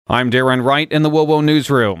I'm Darren Wright in the WOWO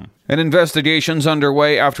newsroom. An investigation's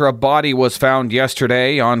underway after a body was found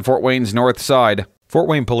yesterday on Fort Wayne's north side. Fort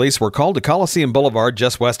Wayne police were called to Coliseum Boulevard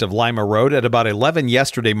just west of Lima Road at about 11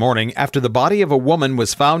 yesterday morning after the body of a woman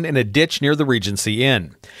was found in a ditch near the Regency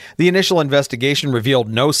Inn. The initial investigation revealed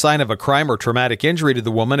no sign of a crime or traumatic injury to the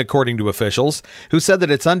woman, according to officials, who said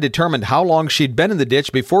that it's undetermined how long she'd been in the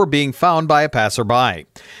ditch before being found by a passerby.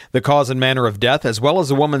 The cause and manner of death, as well as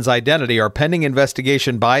the woman's identity, are pending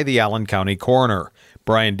investigation by the Allen County coroner.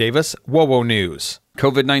 Brian Davis, WOWO News.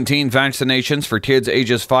 COVID-19 vaccinations for kids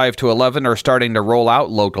ages 5 to 11 are starting to roll out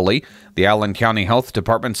locally. The Allen County Health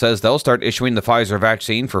Department says they'll start issuing the Pfizer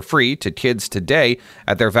vaccine for free to kids today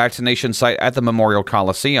at their vaccination site at the Memorial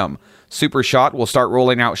Coliseum. Super Shot will start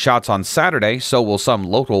rolling out shots on Saturday, so will some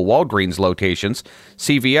local Walgreens locations.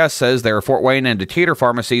 CVS says their Fort Wayne and Decatur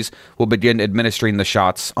pharmacies will begin administering the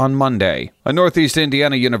shots on Monday. A Northeast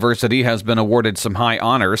Indiana university has been awarded some high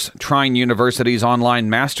honors. Trine University's online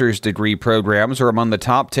master's degree programs are among the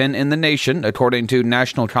top 10 in the nation, according to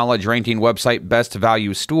National College ranking website Best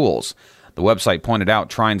Value Schools. The website pointed out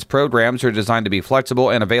Trine's programs are designed to be flexible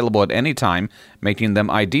and available at any time, making them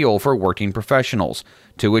ideal for working professionals.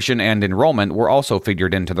 Tuition and enrollment were also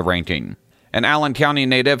figured into the ranking. An Allen County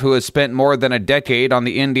native who has spent more than a decade on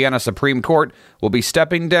the Indiana Supreme Court will be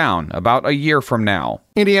stepping down about a year from now.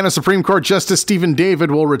 Indiana Supreme Court Justice Stephen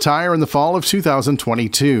David will retire in the fall of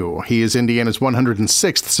 2022. He is Indiana's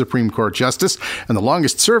 106th Supreme Court Justice and the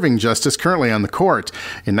longest-serving justice currently on the court.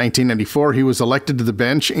 In 1994, he was elected to the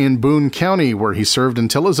bench in Boone County, where he served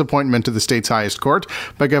until his appointment to the state's highest court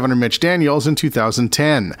by Governor Mitch Daniels in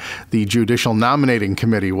 2010. The Judicial Nominating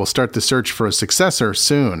Committee will start the search for a successor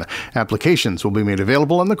soon. Applications will be made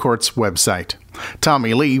available on the court's website.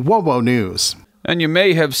 Tommy Lee, WOWO News. And you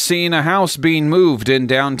may have seen a house being moved in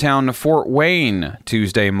downtown Fort Wayne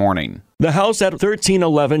Tuesday morning. The house at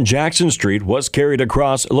 1311 Jackson Street was carried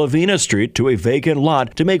across Lavina Street to a vacant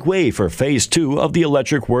lot to make way for Phase 2 of the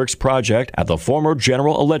Electric Works project at the former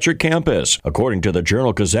General Electric campus. According to the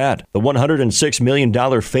Journal-Gazette, the $106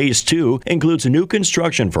 million Phase 2 includes new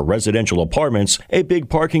construction for residential apartments, a big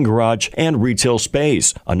parking garage, and retail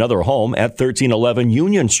space. Another home at 1311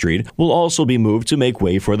 Union Street will also be moved to make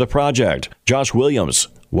way for the project. Josh Williams,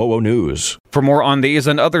 WOWO News. For more on these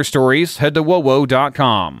and other stories, head to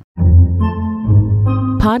WOWO.com.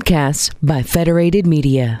 Podcasts by Federated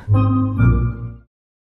Media.